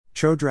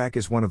Choedrak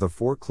is one of the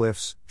four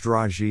cliffs,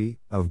 Draji,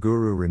 of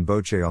Guru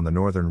Rinpoche on the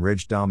northern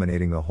ridge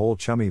dominating the whole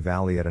Chummi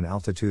Valley at an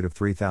altitude of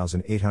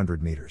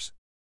 3,800 meters.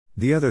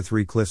 The other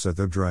three cliffs are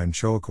Thugdra and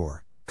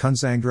Choakor,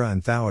 Kunzangdra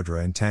and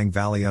Thawadra in Tang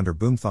Valley under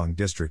Bumthang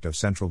district of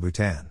central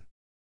Bhutan.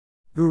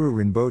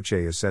 Guru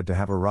Rinpoche is said to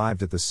have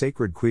arrived at the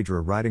sacred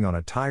Choedrak riding on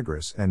a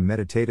tigress and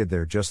meditated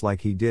there just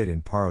like he did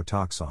in Paro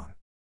Toksong.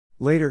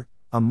 Later,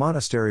 a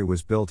monastery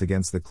was built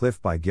against the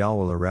cliff by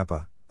Gyalwa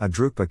Larepa, a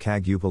Drukpa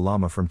Kagyupa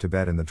Lama from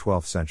Tibet in the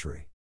 12th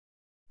century.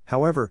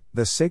 However,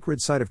 the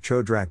sacred site of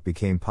Choedrak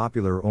became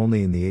popular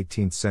only in the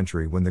 18th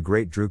century when the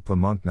great Drukpa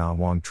monk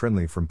Ngawang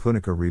Trinley from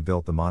Punika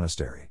rebuilt the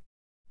monastery.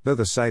 Though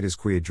the site is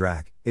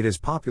Choedrak, it is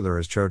popular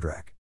as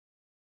Choedrak.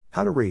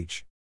 How to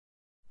reach?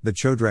 The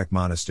Choedrak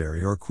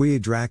Monastery or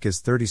Choedrak is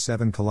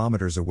 37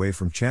 kilometers away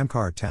from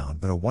Chamkar town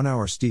but a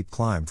 1-hour steep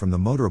climb from the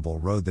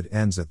motorable road that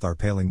ends at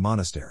Tharpaling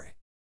Monastery.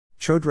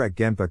 Choedrak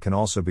Genpa can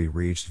also be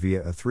reached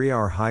via a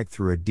 3-hour hike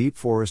through a deep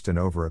forest and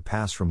over a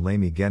pass from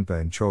Lamy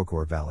Genpa in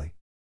Choakor Valley.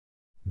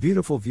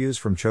 Beautiful views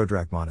from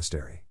Choedrak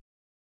Monastery.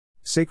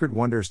 Sacred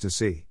wonders to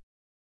see.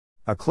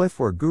 A cliff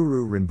where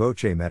Guru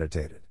Rinpoche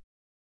meditated.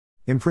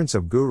 Imprints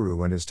of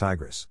Guru and his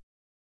tigress.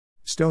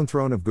 Stone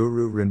throne of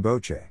Guru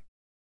Rinpoche.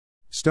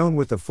 Stone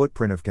with the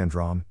footprint of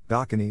Kendram,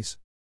 Dakhanis.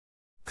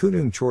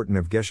 Kudung Chorten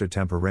of Geshe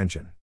Tempa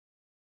Rinchen.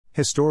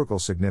 Historical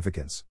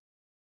significance.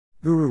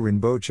 Guru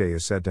Rinpoche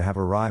is said to have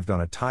arrived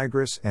on a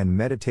tigress and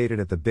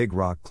meditated at the Big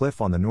Rock Cliff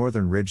on the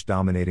northern ridge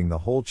dominating the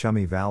whole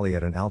Chummi Valley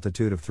at an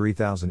altitude of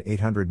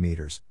 3,800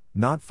 meters,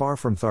 not far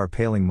from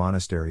Tharpaling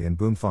Monastery in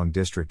Bumthang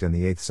district in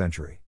the 8th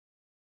century.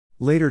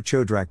 Later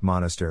Choedrak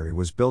Monastery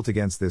was built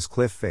against this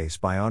cliff face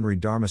by Henri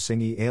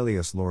Dharmasinghi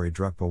alias Lori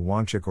Drukpa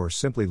Wangchuk or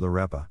simply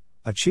Larepa,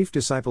 a chief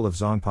disciple of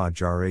Zongpa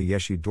Gyare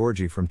Yeshi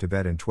Dorji from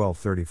Tibet in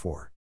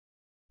 1234.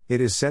 It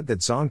is said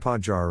that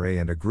Zongpa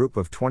Gyare and a group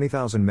of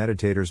 20,000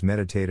 meditators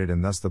meditated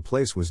and thus the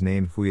place was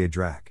named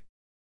Choedrak.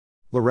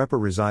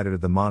 Larepa resided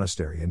at the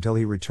monastery until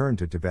he returned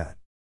to Tibet.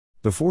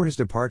 Before his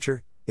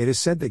departure, it is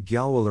said that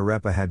Gyalwa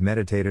Larepa had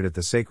meditated at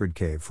the sacred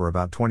cave for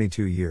about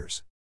 22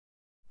 years.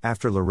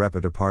 After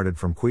Larepa departed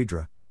from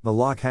Choedrak, the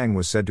Lokhang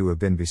was said to have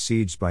been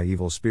besieged by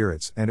evil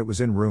spirits and it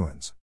was in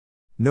ruins.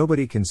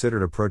 Nobody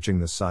considered approaching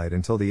the site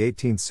until the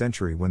 18th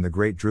century when the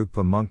great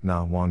Drukpa monk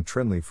Ngawang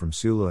Trinley from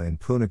Sula in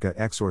Punika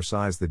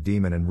exorcised the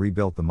demon and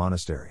rebuilt the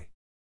monastery.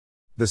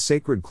 The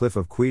sacred cliff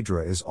of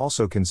Choedrak is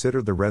also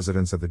considered the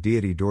residence of the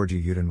deity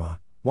Dorji Udanma,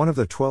 one of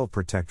the 12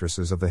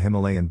 protectresses of the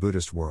Himalayan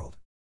Buddhist world.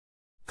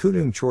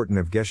 Kudung Chorten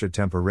of Geshe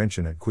Tempa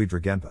Rinchen at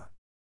Choedrak Genpa.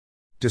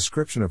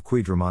 Description of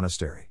Choedrak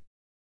Monastery.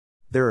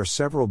 There are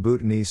several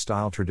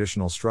Bhutanese-style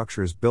traditional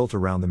structures built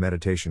around the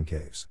meditation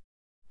caves.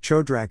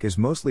 Choedrak is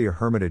mostly a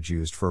hermitage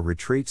used for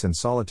retreats and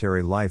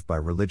solitary life by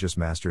religious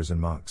masters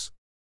and monks.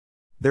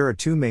 There are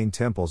two main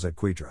temples at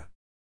Choedrak.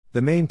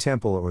 The main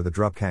temple or the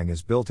Druphang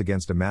is built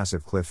against a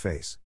massive cliff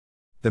face.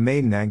 The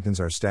main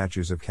Nangtans are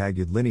statues of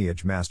Kagyud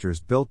lineage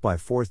masters built by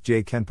 4th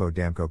J. Khenpo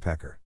Damko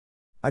Pekar.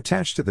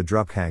 Attached to the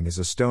Druphang is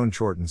a stone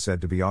chorten said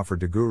to be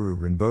offered to Guru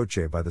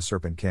Rinpoche by the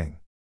Serpent King.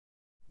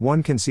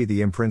 One can see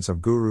the imprints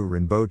of Guru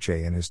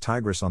Rinpoche and his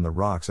tigress on the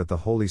rocks at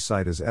the holy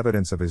site as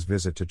evidence of his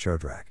visit to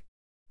Choedrak.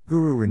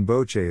 Guru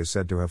Rinpoche is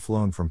said to have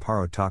flown from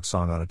Paro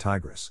Toksong on a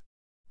tigress.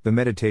 The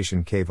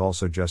meditation cave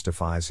also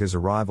justifies his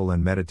arrival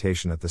and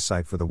meditation at the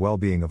site for the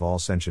well-being of all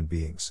sentient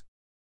beings.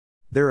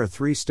 There are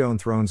 3 stone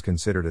thrones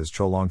considered as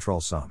Cholong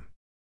Trul Sum.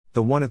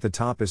 The one at the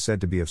top is said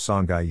to be of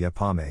Songhai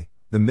Yepame,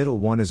 the middle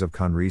one is of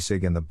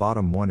Khonrisig and the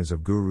bottom one is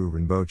of Guru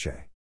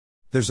Rinpoche.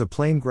 There's a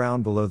plain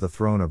ground below the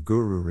throne of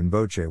Guru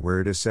Rinpoche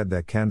where it is said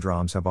that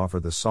Kandrams have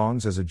offered the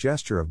songs as a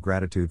gesture of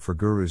gratitude for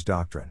Guru's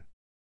doctrine.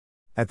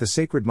 At the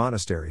sacred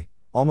monastery,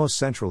 almost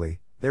centrally,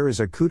 there is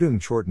a Kudung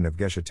Chorten of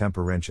Geshe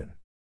Tempa Rinchen.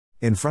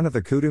 In front of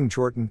the Kudung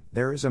Chorten,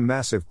 there is a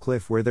massive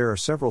cliff where there are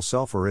several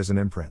self-arisen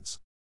imprints.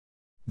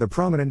 The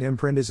prominent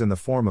imprint is in the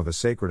form of a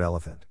sacred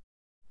elephant.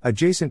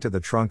 Adjacent to the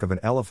trunk of an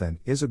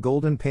elephant is a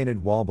golden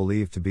painted wall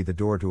believed to be the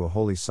door to a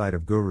holy site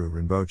of Guru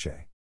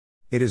Rinpoche.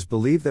 It is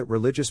believed that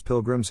religious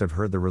pilgrims have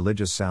heard the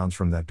religious sounds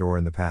from that door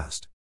in the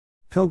past.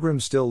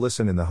 Pilgrims still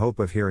listen in the hope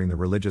of hearing the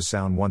religious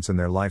sound once in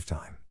their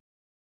lifetime.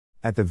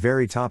 At the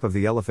very top of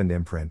the elephant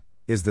imprint,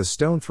 is the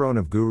stone throne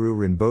of Guru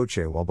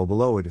Rinpoche while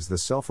below it is the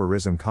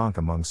self-arisen conch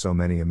among so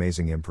many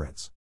amazing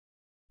imprints.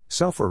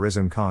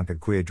 Self-arisen conch at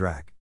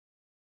Choedrak.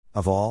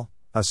 Of all,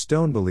 a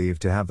stone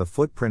believed to have the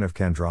footprint of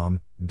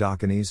Kendram,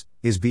 Dakhanis,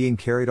 is being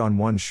carried on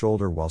one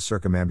shoulder while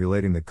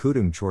circumambulating the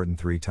Kudung Chorten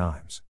 3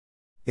 times.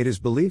 It is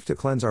believed to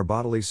cleanse our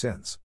bodily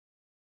sins.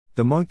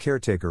 The monk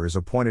caretaker is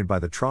appointed by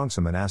the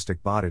Trongsa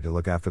monastic body to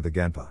look after the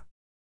Genpa.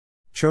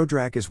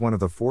 Choedrak is one of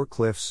the 4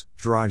 cliffs,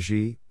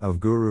 Draji, of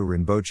Guru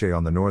Rinpoche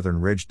on the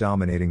northern ridge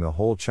dominating the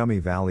whole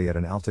Chummi Valley at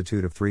an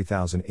altitude of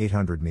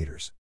 3,800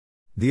 meters.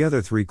 The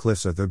other 3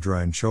 cliffs are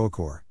Thugdra and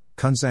Choakor,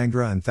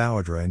 Kunzangdra and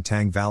Thawadra in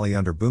Tang Valley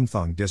under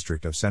Bumthang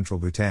district of central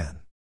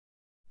Bhutan.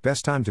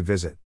 Best time to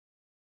visit.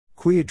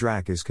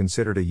 Choedrak is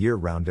considered a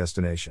year-round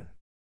destination.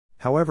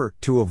 However,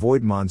 to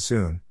avoid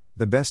monsoon,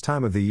 the best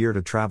time of the year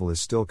to travel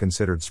is still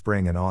considered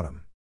spring and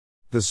autumn.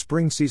 The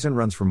spring season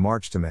runs from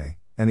March to May,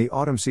 and the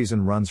autumn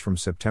season runs from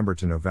September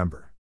to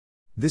November.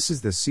 This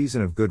is the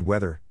season of good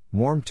weather,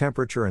 warm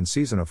temperature and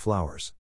season of flowers.